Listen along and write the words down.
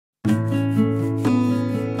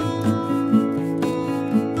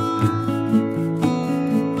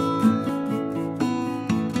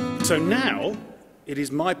So now it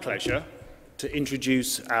is my pleasure to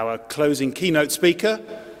introduce our closing keynote speaker,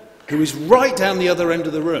 who is right down the other end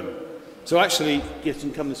of the room. So actually, yes, you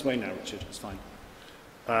can come this way now, Richard, it's fine.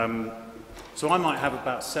 So I might have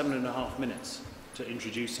about 7.5 minutes to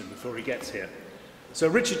introduce him before he gets here. So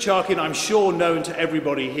Richard Charkin, I'm sure known to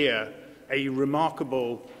everybody here, a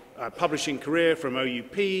remarkable publishing career from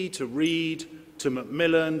OUP to Reed to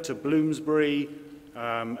Macmillan to Bloomsbury.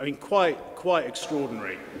 I mean, quite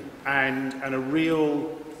extraordinary, and a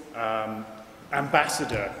real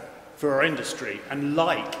ambassador for our industry, and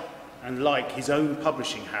like his own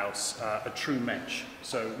publishing house, a true mensch.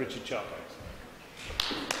 So, Richard Charkin.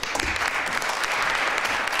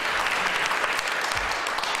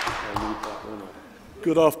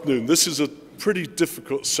 Good afternoon. This is a pretty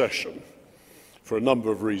difficult session for a number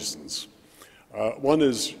of reasons. One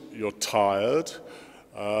is you're tired.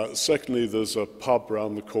 Secondly, there's a pub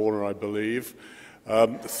around the corner, I believe.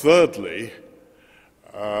 Thirdly,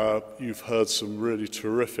 you've heard some really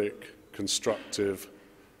terrific, constructive,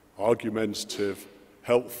 argumentative,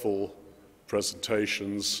 helpful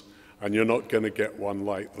presentations, and you're not going to get one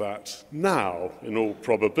like that now, in all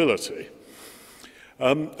probability.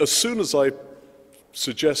 As soon as I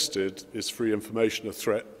suggested, is free information a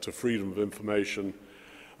threat to freedom of information,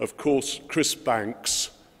 of course, Chris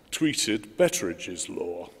Banks tweeted Betteridge's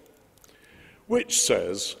law, which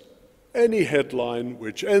says any headline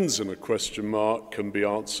which ends in a question mark can be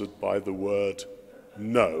answered by the word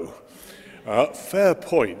no. Fair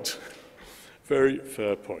point, very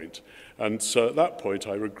fair point. And so at that point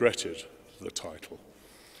I regretted the title.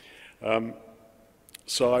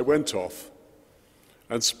 So I went off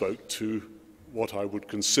and spoke to what I would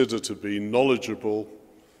consider to be knowledgeable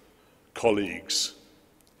colleagues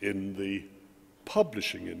in the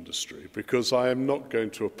publishing industry, because I am not going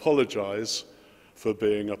to apologize for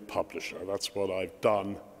being a publisher. That's what I've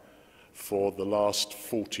done for the last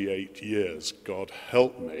 48 years, God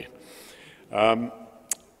help me. And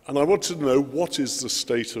I wanted to know, what is the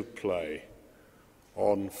state of play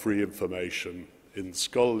on free information in the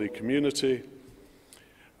scholarly community?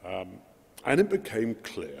 And it became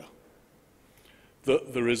clear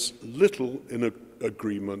that there is little in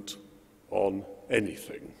agreement on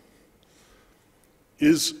anything.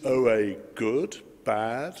 Is OA good,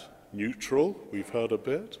 bad, neutral? We've heard a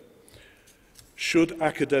bit. Should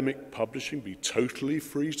academic publishing be totally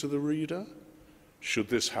free to the reader? Should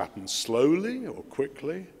this happen slowly or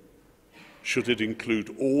quickly? Should it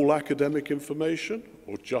include all academic information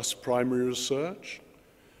or just primary research?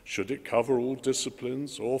 Should it cover all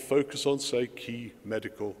disciplines or focus on, say, key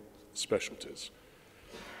medical specialties?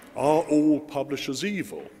 Are all publishers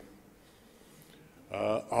evil?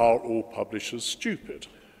 Are all publishers stupid?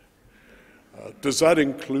 Does that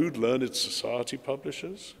include learned society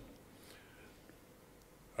publishers?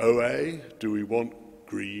 OA, do we want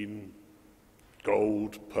green,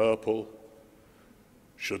 gold, purple?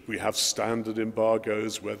 Should we have standard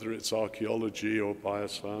embargoes, whether it's archaeology or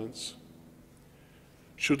bioscience?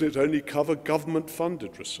 Should it only cover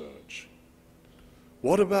government-funded research?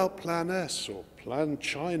 What about Plan S or Plan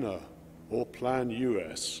China or Plan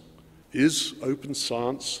US? Is open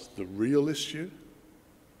science the real issue?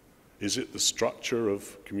 Is it the structure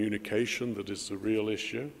of communication that is the real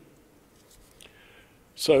issue?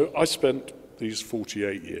 So I spent these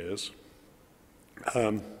 48 years,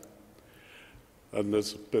 and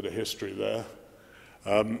there's a bit of history there.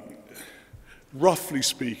 Roughly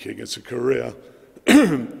speaking, it's a career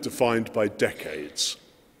defined by decades.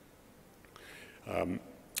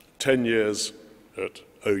 10 years at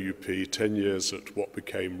OUP, 10 years at what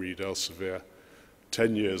became Reed Elsevier,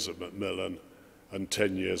 10 years at Macmillan, and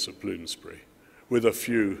 10 years at Bloomsbury, with a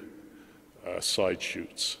few side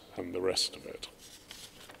shoots and the rest of it.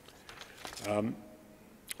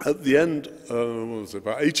 At the end, what was it,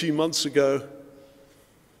 about 18 months ago,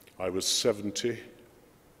 I was 70,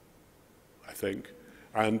 I think,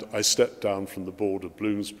 and I stepped down from the board of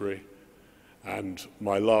Bloomsbury, and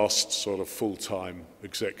my last sort of full-time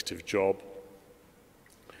executive job.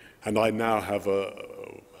 And I now have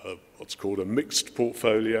what's called a mixed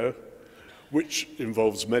portfolio, which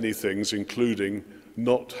involves many things, including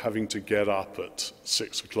not having to get up at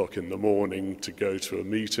 6 o'clock in the morning to go to a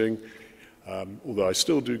meeting, although I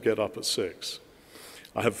still do get up at 6.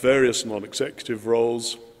 I have various non-executive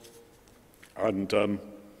roles, and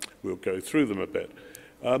we'll go through them a bit.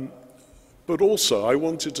 But also, I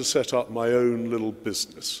wanted to set up my own little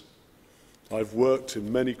business. I've worked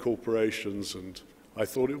in many corporations, and I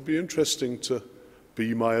thought it would be interesting to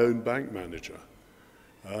be my own bank manager,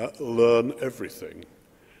 learn everything,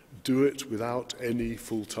 do it without any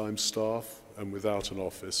full-time staff and without an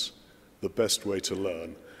office, the best way to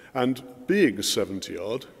learn. And being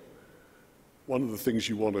 70-odd, one of the things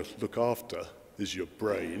you want to look after is your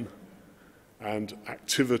brain, and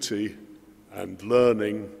activity and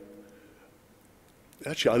learning.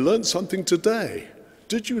 Actually, I learned something today.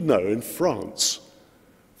 Did you know in France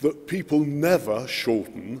that people never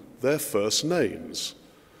shorten their first names?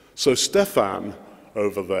 So Stefan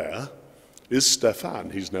over there is Stefan.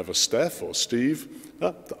 He's never Steph or Steve.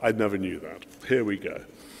 I never knew that. Here we go.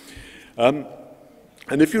 And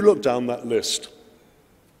if you look down that list,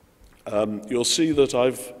 you'll see that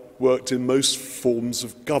I've worked in most forms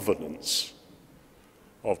of governance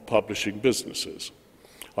of publishing businesses.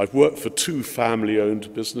 I've worked for 2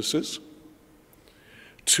 family-owned businesses,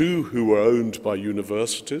 2 who were owned by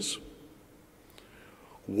universities,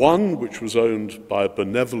 1 which was owned by a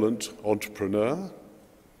benevolent entrepreneur,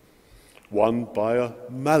 1 by a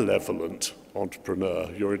malevolent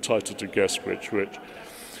entrepreneur. You're entitled to guess which.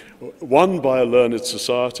 1 by a learned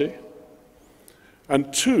society,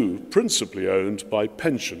 and 2 principally owned by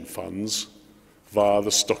pension funds via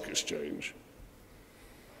the stock exchange.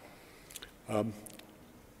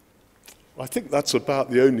 I think that's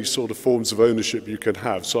about the only sort of forms of ownership you can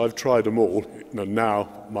have, so I've tried them all, and now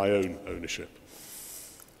my own ownership.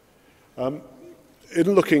 In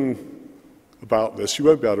looking about this, you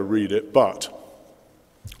won't be able to read it, but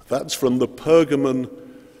that's from the Pergamon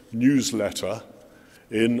newsletter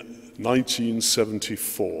in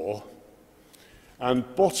 1974.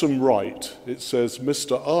 And bottom right, it says,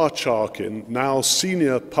 Mr. R. Charkin, now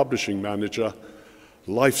Senior Publishing Manager,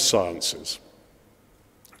 Life Sciences.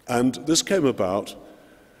 And this came about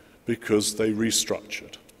because they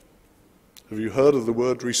restructured. Have you heard of the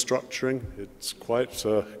word restructuring? It's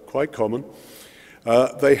quite common.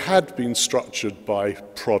 They had been structured by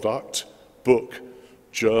product, book,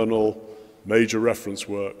 journal, major reference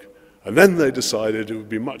work, and then they decided it would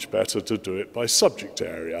be much better to do it by subject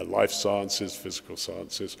area, life sciences, physical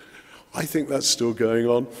sciences. I think that's still going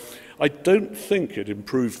on. I don't think it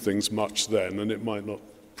improved things much then, and it might not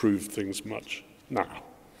improve things much now.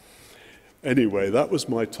 Anyway, that was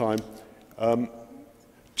my time. Do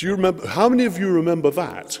you remember, how many of you remember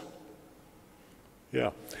that? Yeah,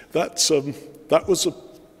 that was a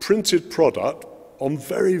printed product on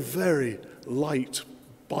very, very light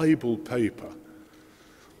Bible paper,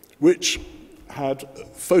 which had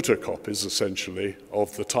photocopies, essentially,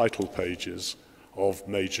 of the title pages of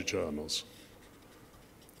major journals.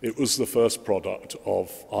 It was the first product of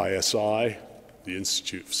ISI, the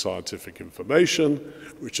Institute for Scientific Information,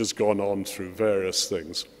 which has gone on through various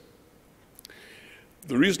things.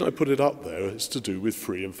 The reason I put it up there is to do with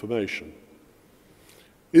free information.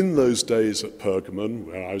 In those days at Pergamon,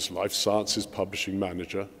 where I was Life Sciences Publishing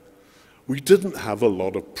Manager, we didn't have a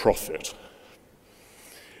lot of profit.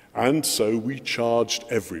 And so we charged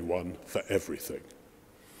everyone for everything.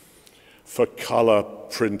 For color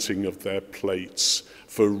printing of their plates,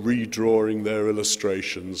 for redrawing their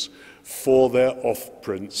illustrations, for their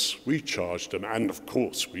off-prints, we charged them. And of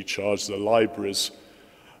course, we charged the libraries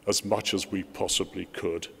as much as we possibly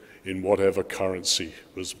could in whatever currency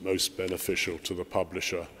was most beneficial to the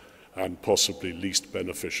publisher and possibly least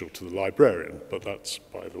beneficial to the librarian, but that's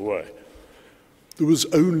by the way. There was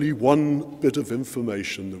only one bit of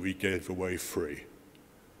information that we gave away free,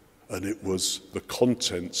 and it was the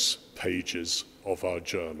contents pages of our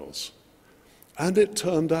journals. And it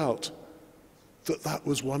turned out that that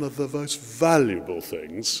was one of the most valuable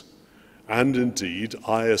things, and indeed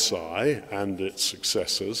ISI and its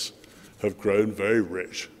successors have grown very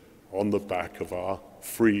rich on the back of our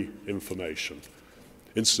free information.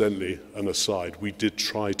 Incidentally, an aside, we did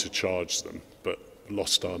try to charge them, but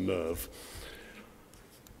lost our nerve.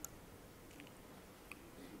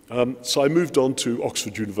 So I moved on to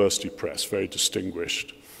Oxford University Press, very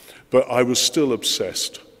distinguished, but I was still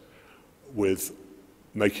obsessed with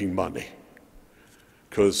making money,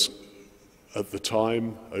 because at the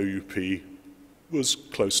time, OUP was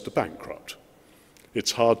close to bankrupt.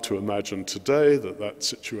 It's hard to imagine today that that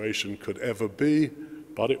situation could ever be,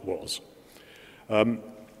 but it was. And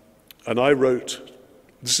I wrote,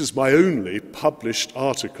 this is my only published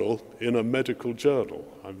article in a medical journal.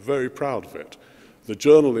 I'm very proud of it. The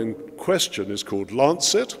journal in question is called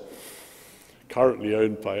Lancet, currently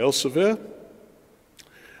owned by Elsevier,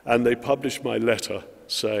 and they published my letter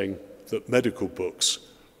saying that medical books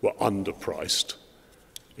were underpriced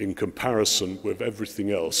in comparison with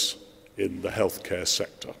everything else in the healthcare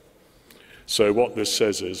sector. So what this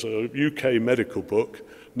says is a UK medical book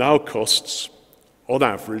now costs, on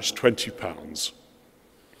average, £20.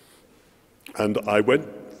 And I went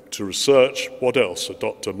to research what else a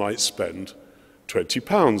doctor might spend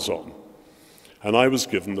 £20 on. And I was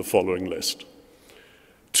given the following list.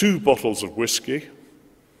 2 bottles of whiskey,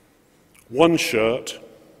 1 shirt,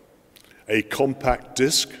 a compact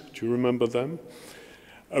disc, do you remember them?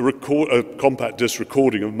 A compact disc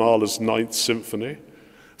recording of Mahler's 9th Symphony,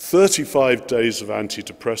 35 days of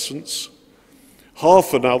antidepressants,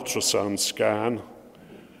 half an ultrasound scan,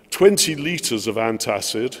 20 litres of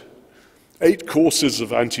antacid, 8 courses of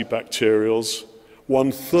antibacterials,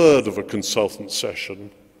 1/3 of a consultant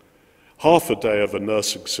session, half a day of a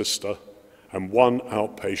nursing sister, and 1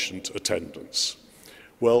 outpatient attendance.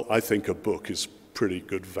 Well, I think a book is pretty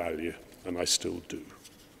good value, and I still do.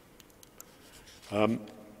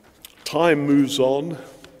 Time moves on,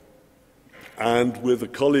 and with a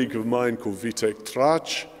colleague of mine called Vitek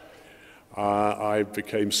Trach, I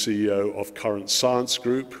became CEO of Current Science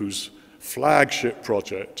Group, whose flagship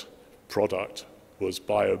product was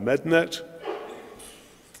BioMedNet,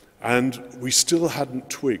 and we still hadn't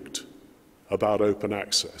twigged about open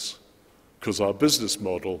access, because our business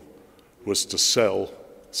model was to sell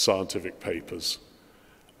scientific papers,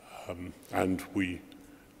 and we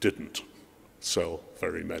didn't sell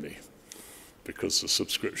very many, because the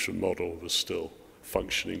subscription model was still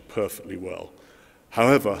functioning perfectly well.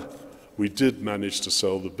 However, we did manage to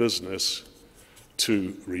sell the business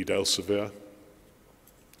to Reed Elsevier,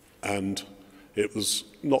 and it was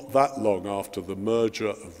not that long after the merger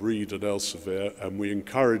of Reed and Elsevier, and we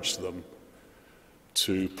encouraged them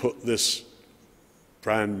to put this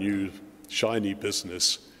brand new, shiny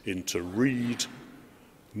business into Reed,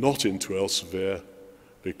 not into Elsevier,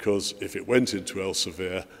 because if it went into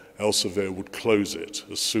Elsevier, Elsevier would close it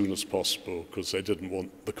as soon as possible because they didn't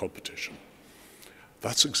want the competition.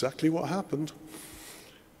 That's exactly what happened.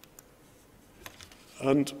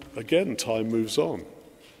 And again, time moves on.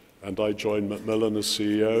 And I joined Macmillan as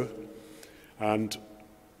CEO, and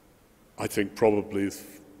I think probably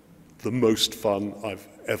the most fun I've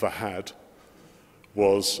ever had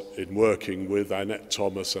was in working with Annette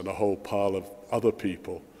Thomas and a whole pile of other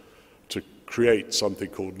people to create something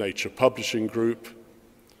called Nature Publishing Group,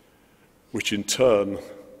 which in turn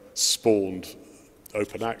spawned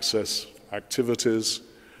open access activities,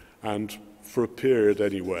 and for a period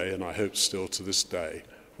anyway, and I hope still to this day,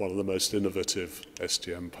 one of the most innovative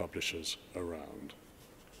STM publishers around.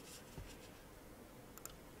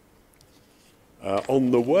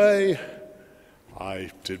 On the way,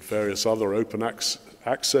 I did various other open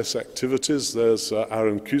access activities. There's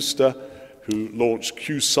Aaron Kuster, who launched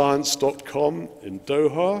qscience.com in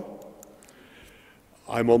Doha.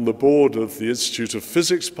 I'm on the board of the Institute of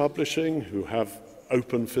Physics Publishing, who have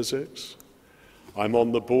open physics. I'm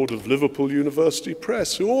on the board of Liverpool University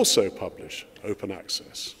Press, who also publish open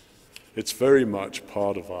access. It's very much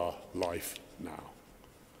part of our life now.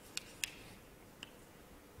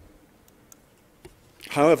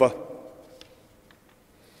 However,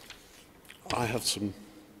 I have some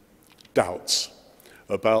doubts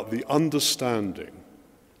about the understanding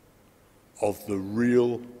of the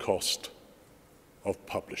real cost of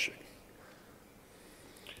publishing.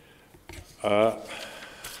 Right.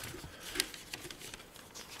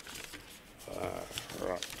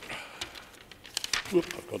 Whoop,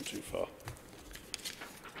 I've gone too far.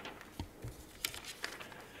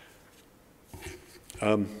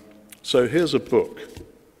 So here's a book.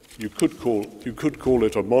 You could call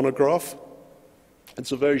it a monograph.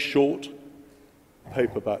 It's a very short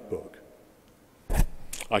paperback book.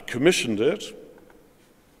 I commissioned it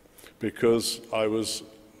because I was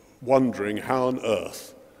wondering how on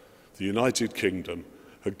earth the United Kingdom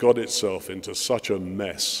had got itself into such a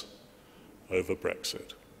mess over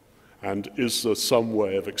Brexit. And is there some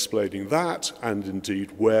way of explaining that, and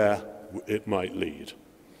indeed where it might lead?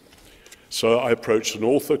 So I approached an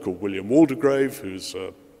author called William Waldegrave, who's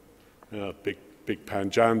a big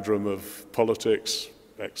panjandrum of politics,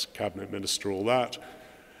 ex-cabinet minister, all that,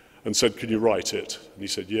 and said, "Can you write it?" And he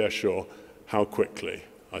said, "Yeah, sure. How quickly?"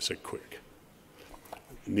 I said, "Quick."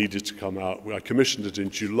 It needed to come out. I commissioned it in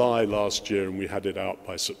July last year, and we had it out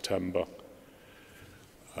by September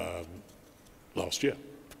last year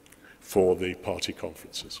for the party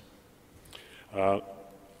conferences.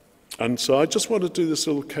 And so I just want to do this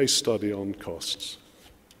little case study on costs.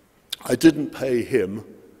 I didn't pay him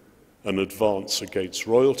an advance against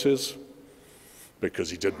royalties because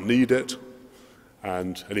he didn't need it.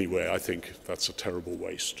 And anyway, I think that's a terrible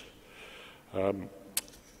waste.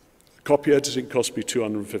 Copy editing cost me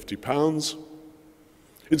 £250.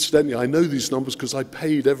 Incidentally, I know these numbers because I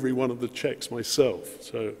paid every one of the checks myself.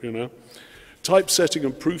 So, you know. Typesetting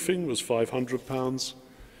and proofing was £500.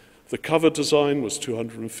 The cover design was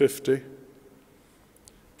 £250.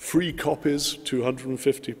 Free copies,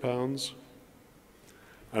 £250.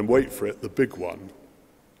 And wait for it, the big one,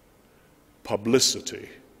 publicity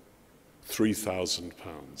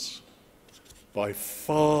 £3,000. By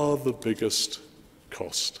far the biggest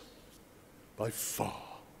cost. By far.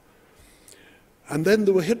 And then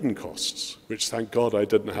there were hidden costs, which thank God I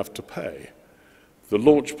didn't have to pay. The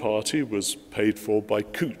launch party was paid for by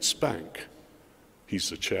Coutts Bank. He's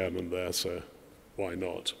the chairman there, so why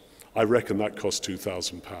not? I reckon that cost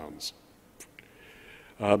 £2,000.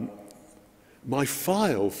 My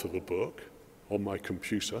file for the book on my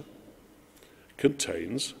computer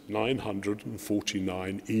contains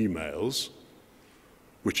 949 emails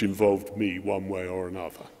which involved me one way or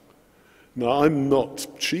another. Now, I'm not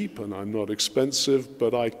cheap and I'm not expensive,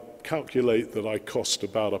 but I calculate that I cost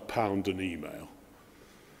about £1 an email.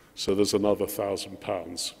 So there's another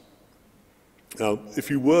 £1,000. Now, if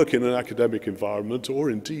you work in an academic environment,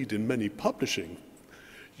 or indeed in many publishing,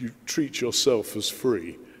 you treat yourself as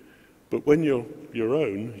free. But when you're your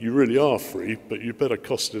own, you really are free, but you better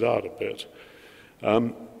cost it out a bit.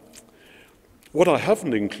 What I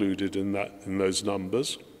haven't included in those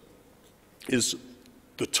numbers is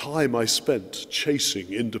the time I spent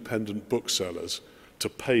chasing independent booksellers to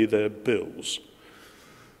pay their bills,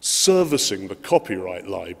 servicing the copyright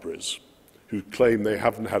libraries who claim they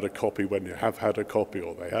haven't had a copy when you have had a copy,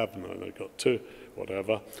 or they haven't and they got two,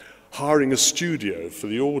 whatever, hiring a studio for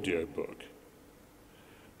the audiobook,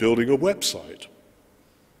 building a website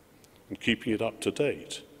and keeping it up to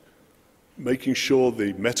date, making sure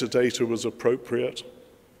the metadata was appropriate,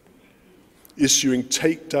 issuing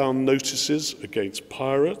takedown notices against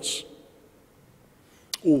pirates,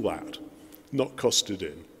 all that, not costed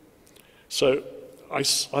in. So I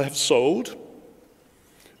have sold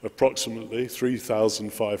approximately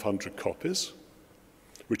 3,500 copies,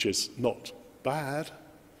 which is not bad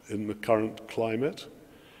in the current climate,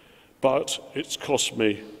 but it's cost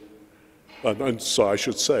me, and so I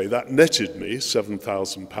should say, that netted me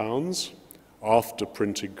 £7,000 after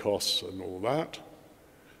printing costs and all that.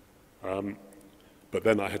 But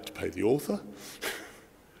then I had to pay the author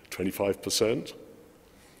 25%,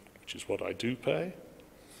 which is what I do pay,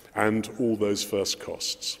 and all those first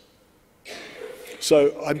costs.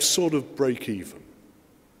 So I'm sort of break even.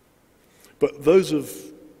 But those of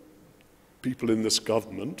people in this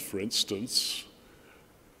government, for instance,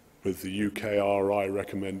 with the UKRI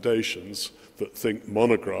recommendations that think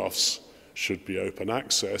monographs should be open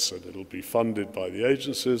access and it'll be funded by the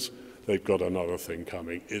agencies, they've got another thing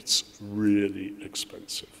coming. It's really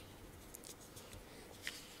expensive.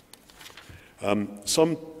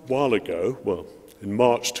 Some while ago, well, in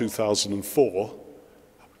March 2004,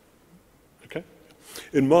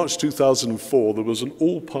 in March 2004, there was an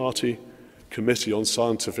all-party committee on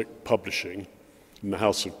scientific publishing in the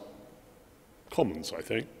House of Commons, I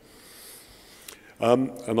think.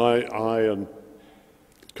 And I and a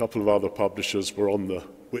couple of other publishers were on the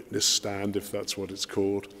witness stand, if that's what it's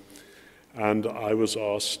called. And I was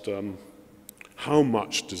asked, how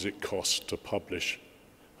much does it cost to publish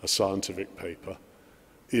a scientific paper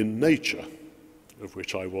in Nature, of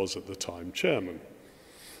which I was at the time chairman?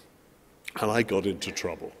 And I got into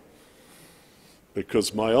trouble,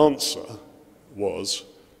 because my answer was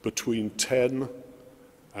between £10,000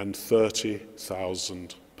 and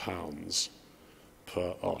 £30,000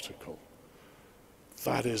 per article.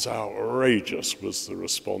 That is outrageous, was the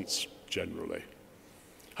response generally.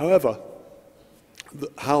 However,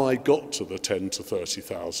 how I got to the 10 to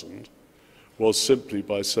 30,000 was simply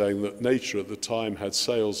by saying that Nature at the time had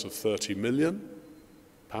sales of £30 million,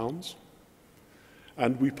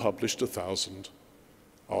 and we published 1,000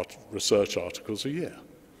 research articles a year.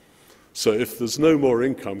 So if there's no more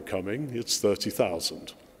income coming, it's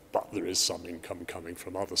 30,000. But there is some income coming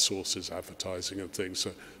from other sources, advertising and things,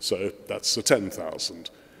 so that's the 10,000.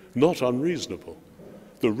 Not unreasonable.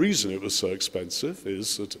 The reason it was so expensive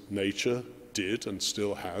is that Nature did and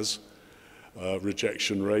still has a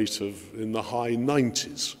rejection rate in the high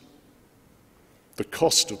 90s. The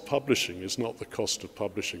cost of publishing is not the cost of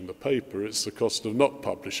publishing the paper, it's the cost of not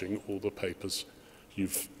publishing all the papers you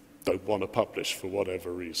don't want to publish for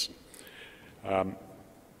whatever reason.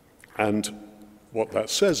 And what that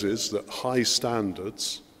says is that high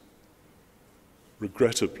standards,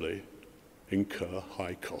 regrettably, incur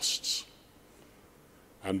high costs.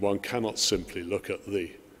 And one cannot simply look at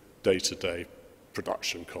the day-to-day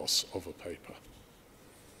production costs of a paper.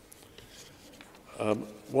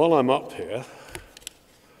 While I'm up here,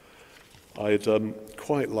 I'd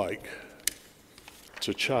quite like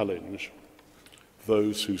to challenge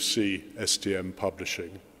those who see STM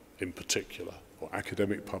publishing in particular, or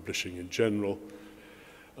academic publishing in general,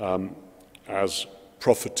 as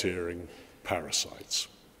profiteering parasites.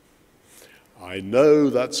 I know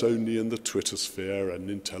that's only in the Twitter sphere and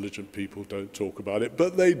intelligent people don't talk about it,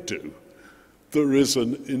 but they do. there is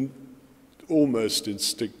an almost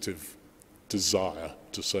instinctive desire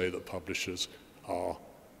to say that publishers are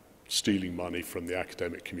stealing money from the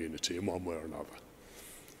academic community in one way or another.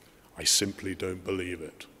 I simply don't believe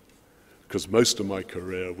it, because most of my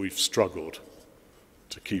career we've struggled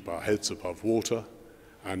to keep our heads above water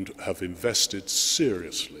and have invested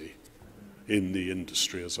seriously in the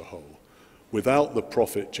industry as a whole. Without the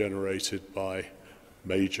profit generated by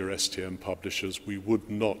major STM publishers, we would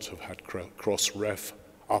not have had cross-ref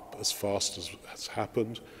up as fast as has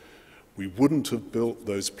happened. We wouldn't have built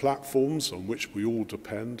those platforms on which we all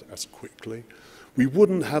depend as quickly. We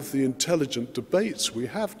wouldn't have the intelligent debates we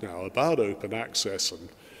have now about open access and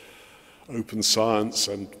open science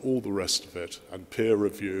and all the rest of it, and peer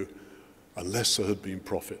review, unless there had been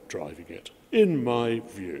profit driving it, in my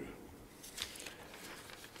view.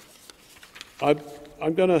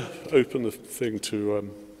 I'm going to open the thing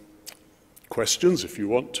to questions if you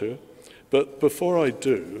want to, but before I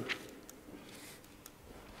do,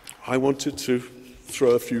 I wanted to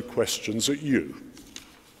throw a few questions at you.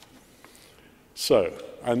 So,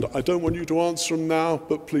 and I don't want you to answer them now,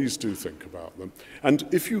 but please do think about them. And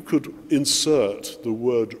if you could insert the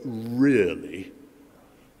word really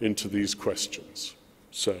into these questions.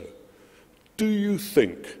 So, do you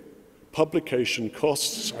think publication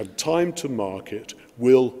costs and time to market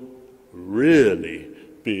will really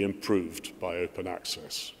be improved by open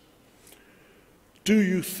access? Do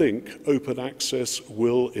you think open access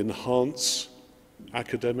will enhance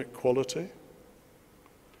academic quality?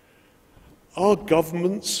 Are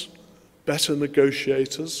governments better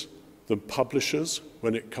negotiators than publishers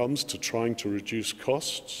when it comes to trying to reduce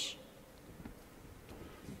costs?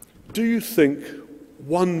 Do you think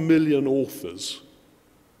 1 million authors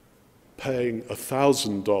paying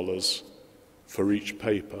 $1,000 for each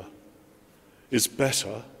paper is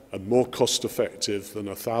better and more cost-effective than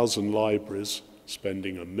 1,000 libraries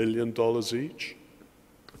spending $1 million each?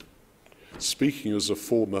 Speaking as a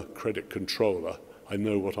former credit controller, I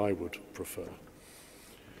know what I would prefer.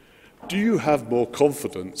 Do you have more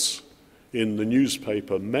confidence in the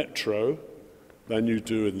newspaper Metro than you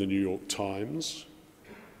do in the New York Times?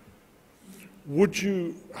 Would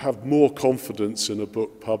you have more confidence in a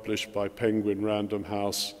book published by Penguin Random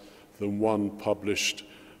House than one published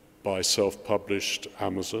by self-published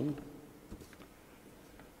Amazon?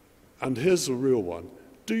 And here's the real one.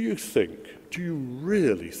 Do you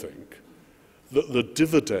really think that the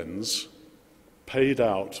dividends paid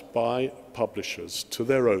out by publishers to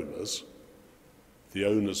their owners, the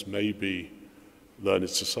owners may be learned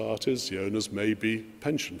societies, the owners may be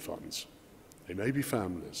pension funds, they may be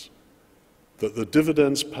families, that the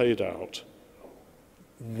dividends paid out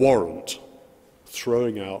warrant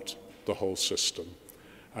throwing out the whole system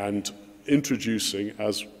and introducing,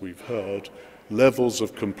 as we've heard, levels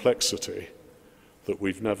of complexity that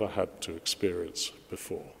we've never had to experience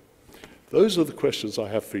before? Those are the questions I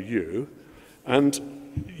have for you,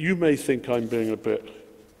 and you may think I'm being a bit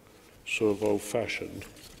sort of old-fashioned,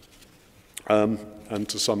 and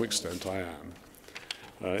to some extent I am.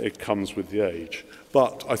 It comes with the age.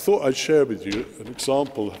 But I thought I'd share with you an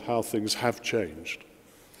example of how things have changed.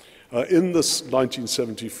 In this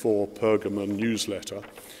 1974 Pergamon newsletter,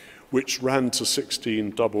 which ran to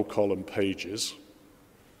 16 double-column pages,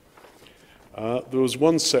 there was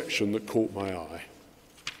one section that caught my eye,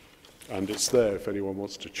 and it's there if anyone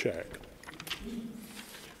wants to check.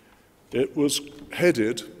 It was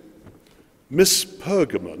headed Miss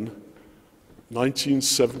Pergamon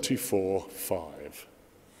 1974-5.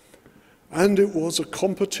 And it was a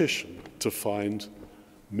competition to find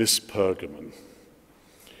Miss Pergamon.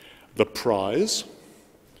 The prize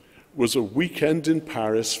was a weekend in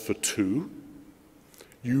Paris for two.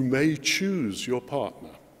 You may choose your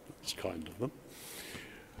partner. That's kind of them.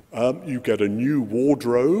 You get a new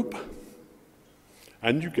wardrobe,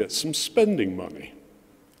 and you get some spending money.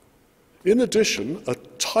 In addition, a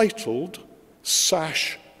titled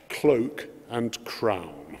sash, cloak, and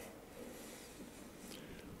crown.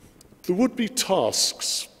 There would be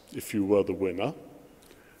tasks if you were the winner.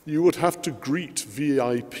 You would have to greet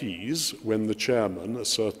VIPs when the chairman, a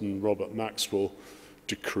certain Robert Maxwell,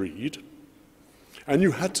 decreed. And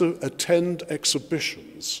you had to attend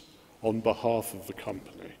exhibitions on behalf of the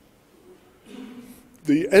company.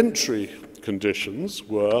 The entry conditions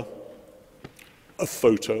were a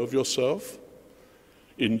photo of yourself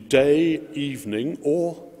in day, evening,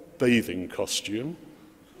 or bathing costume,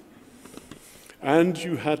 and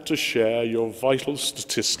you had to share your vital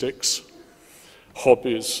statistics,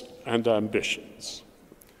 hobbies, and ambitions.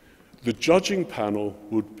 The judging panel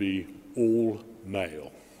would be all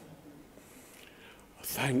male.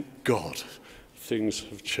 Thank God things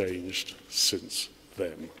have changed since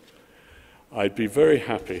then. I'd be very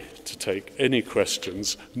happy to take any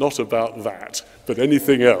questions, not about that, but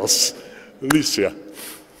anything else. Alicia.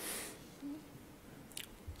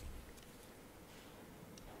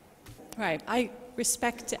 Right. I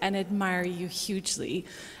respect and admire you hugely.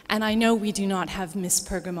 And I know we do not have Miss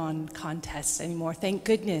Pergamon contests anymore, thank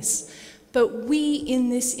goodness. But we in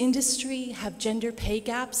this industry have gender pay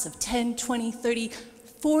gaps of 10, 20, 30,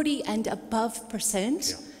 40 and above percent.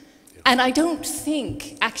 Yeah. Yeah. And I don't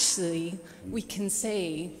think, actually, we can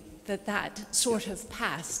say that that sort of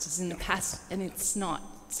past is in the past, and it's not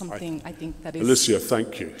something I think that is... Alicia,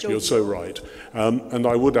 thank you. Jovial. You're so right. And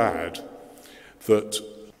I would add that,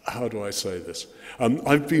 how do I say this?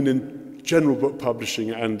 I've been in general book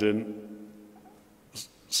publishing and in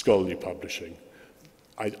scholarly publishing.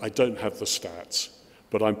 I don't have the stats,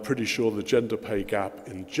 but I'm pretty sure the gender pay gap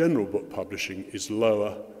in general book publishing is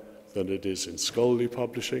lower than it is in scholarly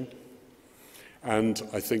publishing. And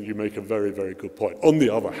I think you make a very, very good point. On the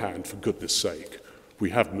other hand, for goodness sake,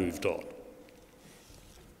 we have moved on.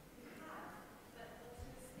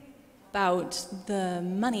 About the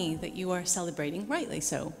money that you are celebrating, rightly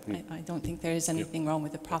so. I don't think there is anything wrong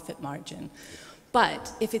with the profit margin.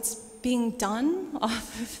 But if it's being done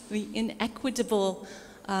off of the inequitable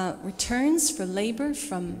returns for labor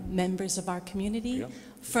from members of our community,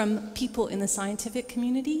 from people in the scientific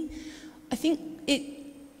community, I think it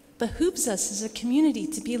behooves us as a community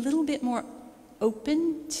to be a little bit more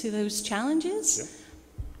open to those challenges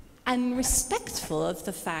and respectful of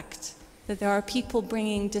the fact that there are people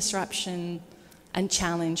bringing disruption and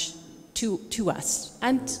challenge to us,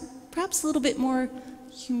 and perhaps a little bit more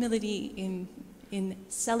humility in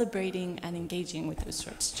celebrating and engaging with those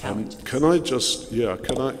sorts of challenges. Can I just,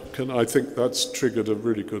 I think that's triggered a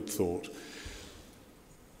really good thought.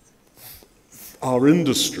 Our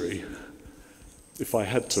industry, if I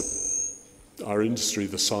had to, our industry,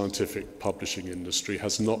 the scientific publishing industry,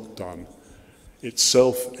 has not done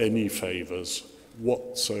itself any favours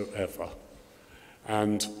whatsoever.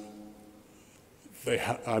 And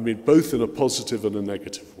I mean, both in a positive and a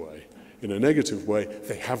negative way. In a negative way,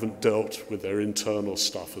 they haven't dealt with their internal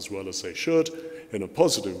stuff as well as they should. In a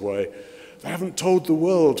positive way, they haven't told the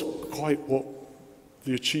world quite what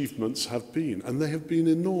the achievements have been, and they have been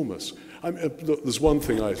enormous. Look, there's one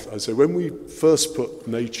thing I say. When we first put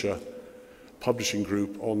Nature Publishing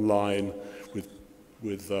Group online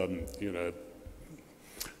with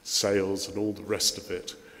sales and all the rest of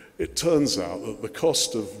it, it turns out that the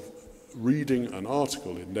cost of reading an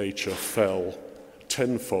article in Nature fell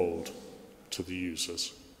tenfold to the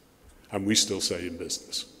users. And we still say in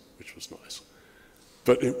business, which was nice.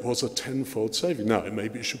 But it was a tenfold saving. Now,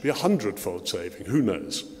 maybe it should be 100-fold saving, who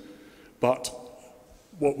knows? But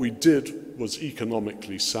what we did was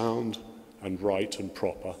economically sound and right and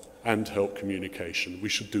proper and help communication. We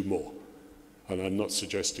should do more. And I'm not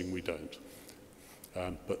suggesting we don't.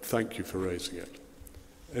 But thank you for raising it.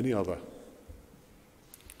 Any other?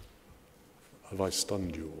 Have I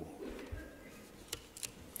stunned you all?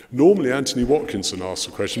 Normally Anthony Watkinson asks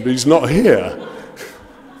a question, but he's not here.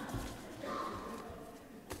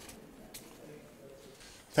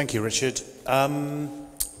 Thank you, Richard.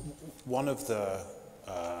 One of the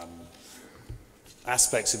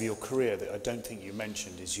aspects of your career that I don't think you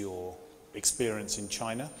mentioned is your experience in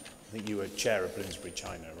China. I think you were chair of Bloomsbury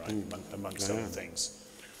China, right, amongst other things.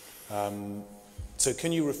 So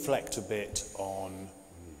can you reflect a bit on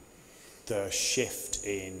the shift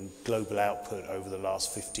in global output over the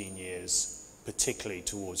last 15 years, particularly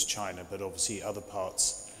towards China, but obviously other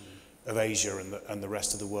parts of Asia and the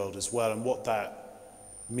rest of the world as well, and what that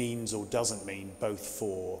means or doesn't mean both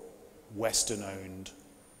for Western-owned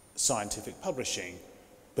scientific publishing,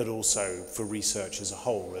 but also for research as a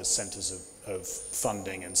whole, as centres of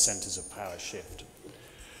funding and centres of power shift?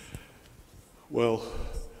 Well,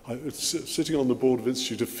 sitting on the board of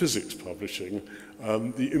Institute of Physics Publishing,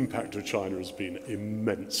 the impact of China has been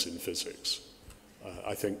immense in physics.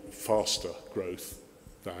 I think faster growth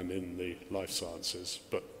than in the life sciences,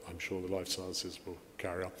 but I'm sure the life sciences will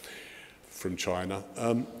carry on from China.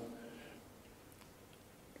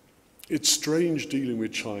 It's strange dealing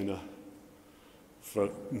with China for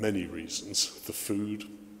many reasons. The food,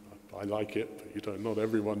 I like it, but not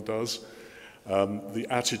everyone does. The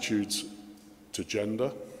attitudes to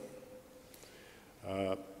gender,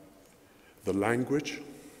 the language,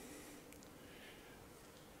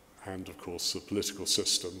 and of course the political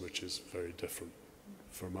system, which is very different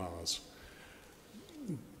from ours.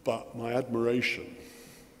 But my admiration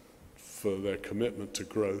for their commitment to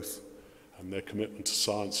growth and their commitment to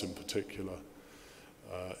science in particular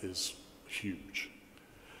is huge.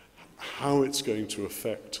 How it's going to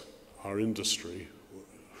affect our industry,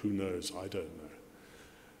 who knows? I don't know.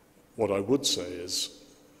 What I would say is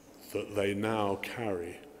that they now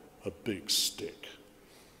carry a big stick.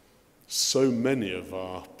 So many of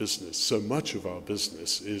our business, so much of our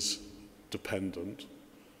business is dependent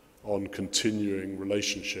on continuing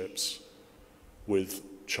relationships with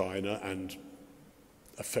China and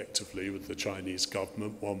effectively with the Chinese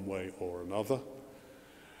government one way or another.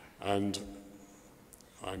 And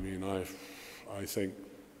I mean, I think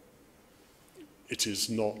it is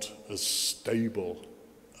not as stable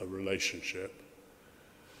a relationship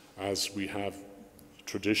as we have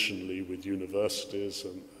traditionally with universities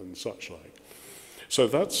and such like. So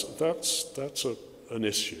that's an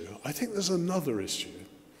issue. I think there's another issue,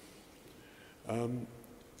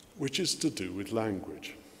 which is to do with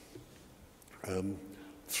language.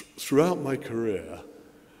 Throughout my career,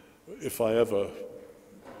 if I ever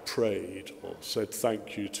prayed or said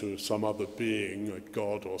thank you to some other being, a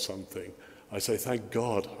God or something, I say, thank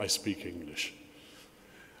God I speak English.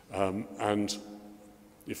 And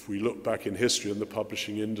if we look back in history in the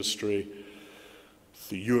publishing industry,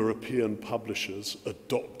 the European publishers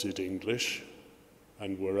adopted English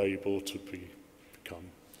and were able to become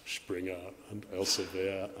Springer and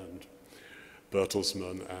Elsevier and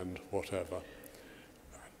Bertelsmann and whatever.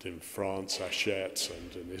 And in France, Hachette,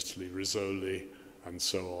 and in Italy, Rizzoli, and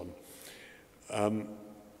so on.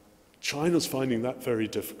 China's finding that very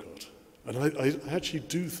difficult. And I actually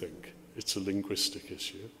do think it's a linguistic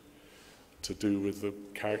issue to do with the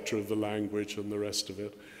character of the language and the rest of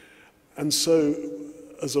it. And so,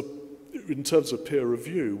 in terms of peer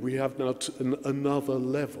review, we have now another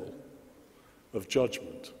level of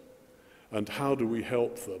judgment. And how do we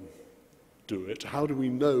help them do it? How do we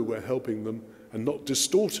know we're helping them and not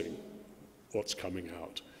distorting what's coming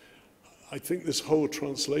out? I think this whole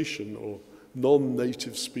translation or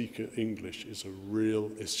non-native speaker English is a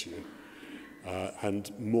real issue,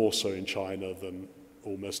 and more so in China than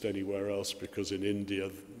almost anywhere else, because in India,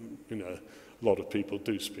 you know, a lot of people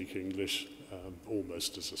do speak English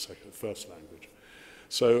almost as a first language.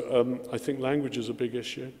 So I think language is a big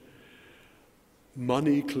issue.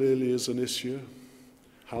 Money clearly is an issue.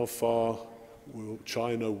 How far will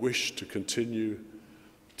China wish to continue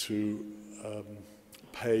to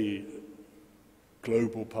pay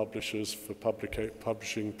global publishers for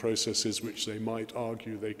publishing processes which they might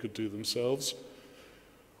argue they could do themselves?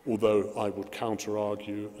 Although I would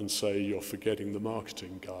counter-argue and say you're forgetting the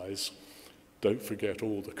marketing guys. Don't forget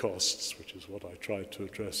all the costs, which is what I tried to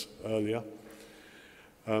address earlier.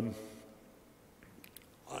 I'm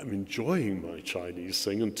enjoying my Chinese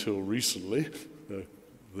thing until recently.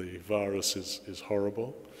 The virus is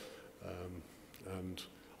horrible, and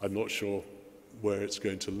I'm not sure where it's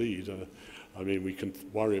going to lead. I mean, we can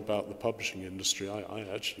worry about the publishing industry. I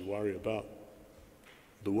actually worry about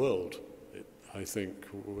the world. I think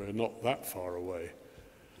we're not that far away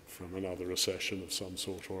from another recession of some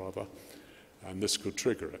sort or other, and this could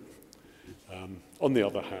trigger it. On the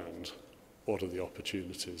other hand, what are the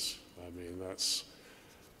opportunities? I mean, it's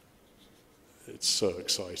so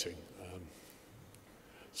exciting.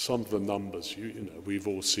 Some of the numbers, you know, we've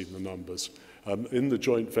all seen the numbers. In the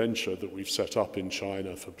joint venture that we've set up in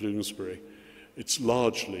China for Bloomsbury, it's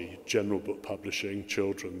largely general book publishing,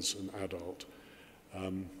 children's and adult.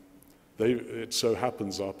 It so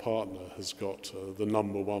happens our partner has got the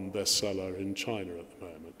 #1 bestseller in China at the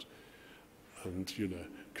moment. And, you know,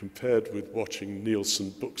 compared with watching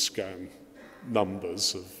Nielsen BookScan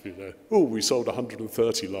numbers of, you know, oh, we sold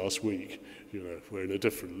 130 last week, you know, we're in a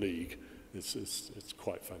different league. It's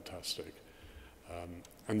quite fantastic.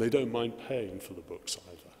 And they don't mind paying for the books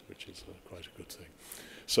either, which is quite a good thing.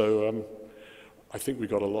 So I think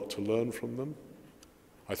we've got a lot to learn from them.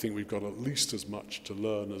 I think we've got at least as much to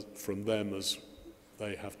learn from them as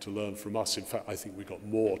they have to learn from us. In fact, I think we've got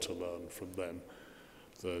more to learn from them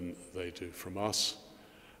than they do from us.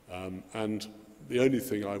 And the only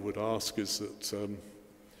thing I would ask is that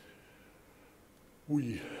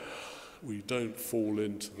we don't fall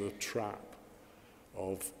into the trap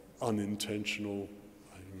of unintentional,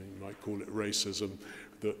 I mean, you might call it racism,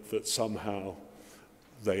 that somehow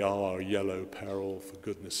they are a yellow peril, for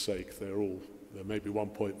goodness sake. There may be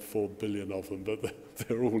 1.4 billion of them, but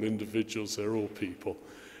they're all individuals, they're all people.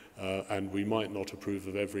 And we might not approve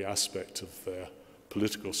of every aspect of their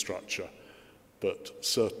political structure, but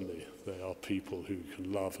certainly they are people who you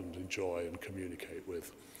can love and enjoy and communicate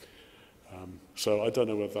with. So I don't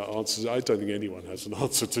know whether that answers it. I don't think anyone has an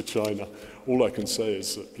answer to China. All I can say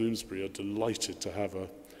is that Bloomsbury are delighted to have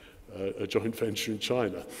a joint venture in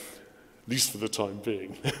China, at least for the time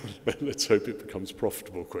being. Let's hope it becomes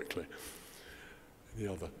profitable quickly. Any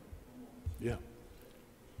other? Yeah.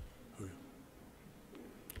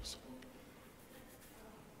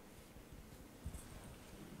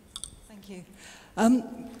 Thank you.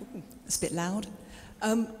 It's a bit loud.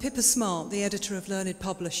 Pippa Smart, the editor of Learned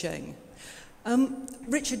Publishing.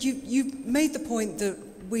 Richard, you made the point that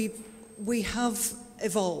we have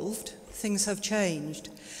evolved, things have changed.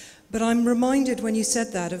 But I'm reminded when you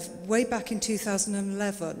said that of way back in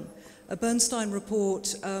 2011, a Bernstein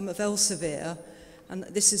report of Elsevier, and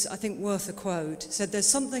this is, I think, worth a quote, said there's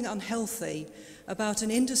something unhealthy about an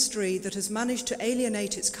industry that has managed to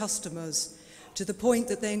alienate its customers to the point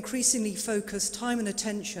that they increasingly focus time and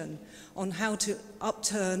attention on how to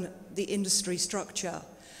upturn the industry structure.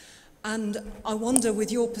 And I wonder, with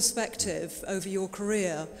your perspective over your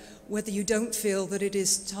career, whether you don't feel that it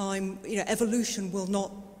is time, evolution will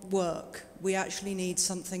not work. We actually need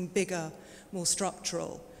something bigger, more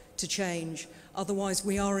structural to change. Otherwise,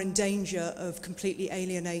 we are in danger of completely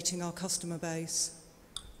alienating our customer base.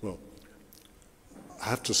 Well, I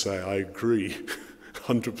have to say I agree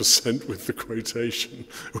 100% with the quotation.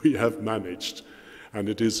 We have managed, and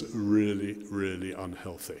it is really, really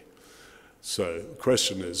unhealthy. So the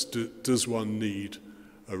question is, does one need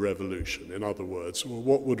a revolution? In other words, well,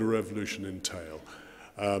 what would a revolution entail?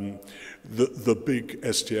 The big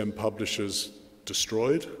STM publishers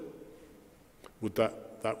destroyed? Would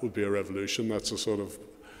that would be a revolution? That's a sort of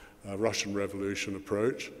Russian Revolution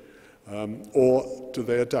approach. Or do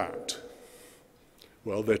they adapt?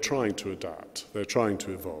 Well, they're trying to adapt. They're trying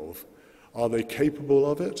to evolve. Are they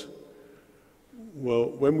capable of it? Well,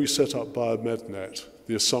 when we set up BioMedNet,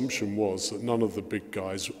 the assumption was that none of the big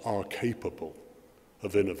guys are capable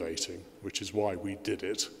of innovating, which is why we did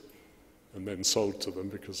it and then sold to them,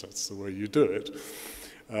 because that's the way you do it.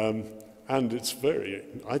 And it's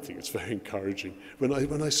I think it's very encouraging.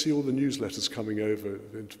 When I see all the newsletters coming over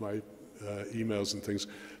into my emails and things,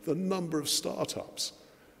 the number of startups,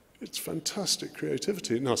 it's fantastic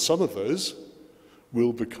creativity. Now, some of those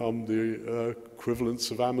will become the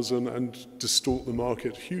equivalents of Amazon and distort the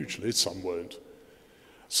market hugely. Some won't.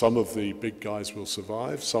 Some of the big guys will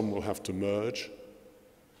survive. Some will have to merge.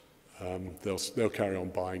 They'll carry on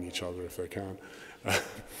buying each other if they can.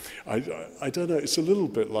 I don't know. It's a little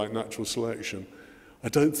bit like natural selection. I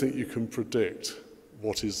don't think you can predict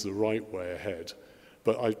what is the right way ahead.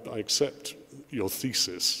 But I accept your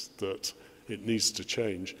thesis that it needs to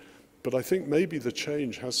change. But I think maybe the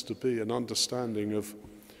change has to be an understanding of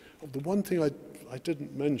the one thing I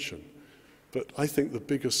didn't mention, but I think the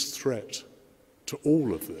biggest threat to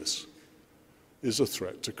all of this is a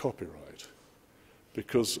threat to copyright.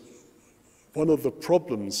 Because one of the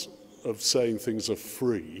problems of saying things are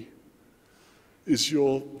free is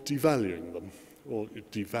you're devaluing them, or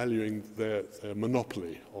devaluing their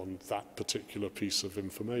monopoly on that particular piece of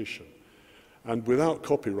information. And without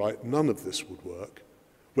copyright, none of this would work.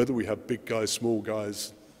 Whether we have big guys, small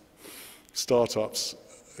guys, startups,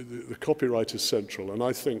 the copyright is central. And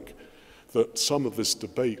I think that some of this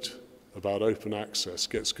debate about open access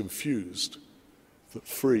gets confused. That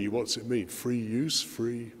free, what's it mean? Free use,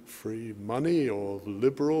 free money, or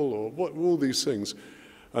liberal, or what? All these things.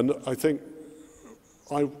 And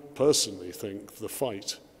I personally think the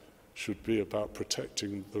fight should be about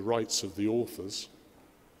protecting the rights of the authors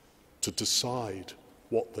to decide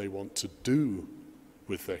what they want to do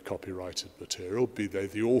with their copyrighted material, be they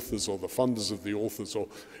the authors or the funders of the authors or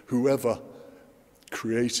whoever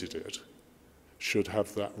created it should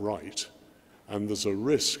have that right. And there's a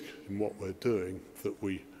risk in what we're doing that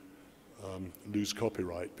we lose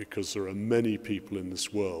copyright, because there are many people in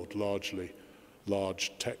this world, largely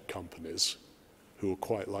large tech companies, who would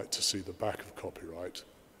quite like to see the back of copyright,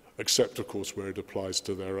 except, of course, where it applies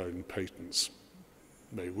to their own patents.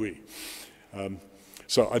 May we.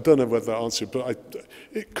 So I don't know whether that answers, but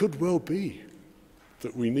it could well be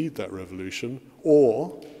that we need that revolution,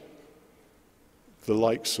 or the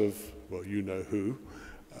likes of, well, you know who,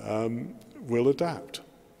 will adapt.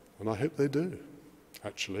 And I hope they do,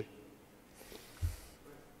 actually.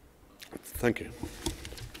 Thank you.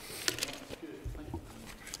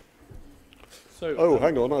 So,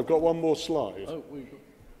 hang on, I've got one more slide.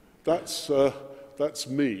 That's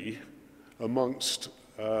me amongst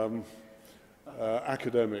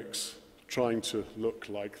academics trying to look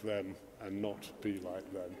like them and not be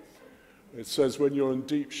like them. It says, when you're in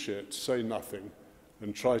deep shit, say nothing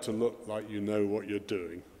and try to look like you know what you're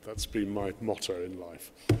doing. That's been my motto in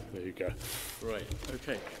life. There you go. Right,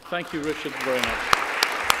 okay. Thank you, Richard, very much.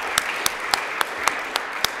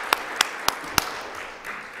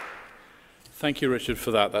 Thank you, Richard,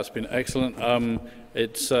 for that. That's been excellent.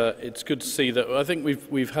 It's good to see that. I think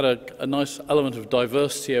we've had a nice element of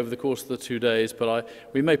diversity over the course of the 2 days, but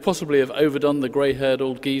we may possibly have overdone the grey-haired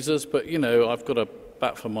old geezers, but, you know, I've got to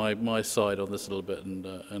bat for my side on this a little bit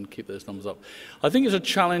and keep those numbers up. I think it's a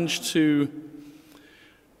challenge to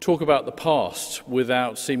talk about the past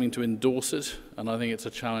without seeming to endorse it, and I think it's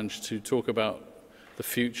a challenge to talk about the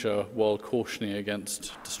future while cautioning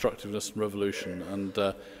against destructiveness and revolution,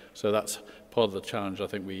 and so that's part of the challenge I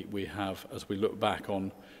think we have as we look back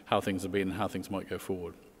on how things have been and how things might go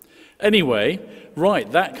forward. Anyway,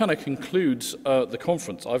 right, that kind of concludes the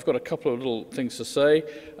conference. I've got a couple of little things to say.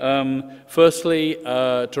 Firstly,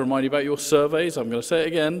 to remind you about your surveys. I'm going to say it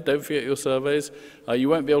again, don't forget your surveys. You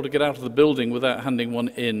won't be able to get out of the building without handing one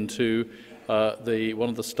in to one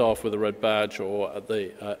of the staff with a red badge or at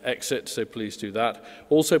the exit, so please do that.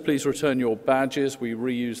 Also, please return your badges. We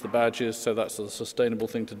reuse the badges, so that's a sustainable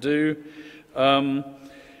thing to do.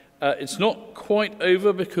 It's not quite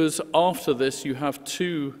over because after this you have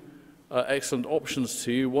two excellent options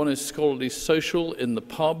to you. One is Scholarly Social in the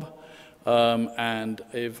pub, and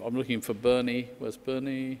if I'm looking for Bernie, where's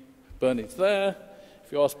Bernie? Bernie's there.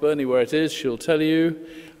 If you ask Bernie where it is, she'll tell you.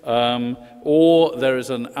 Or there is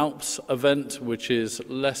an Alps event, which is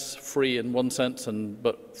less free in one sense,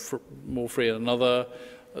 but more free in another.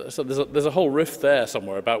 So there's a whole rift there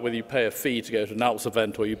somewhere about whether you pay a fee to go to an Alps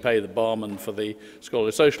event or you pay the barman for the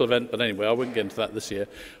Scholarly Social event. But anyway, I wouldn't get into that this year.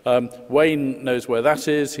 Wayne knows where that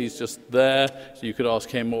is. He's just there. So you could ask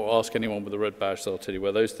him or ask anyone with a red badge. So I'll tell you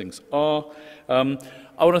where those things are.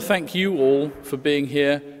 I want to thank you all for being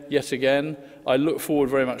here yet again. I look forward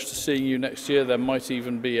very much to seeing you next year. There might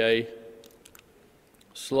even be a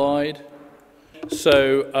slide.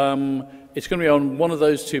 So it's going to be on one of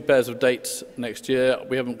those two pairs of dates next year.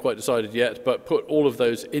 We haven't quite decided yet, but put all of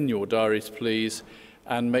those in your diaries, please,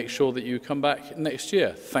 and make sure that you come back next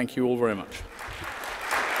year. Thank you all very much.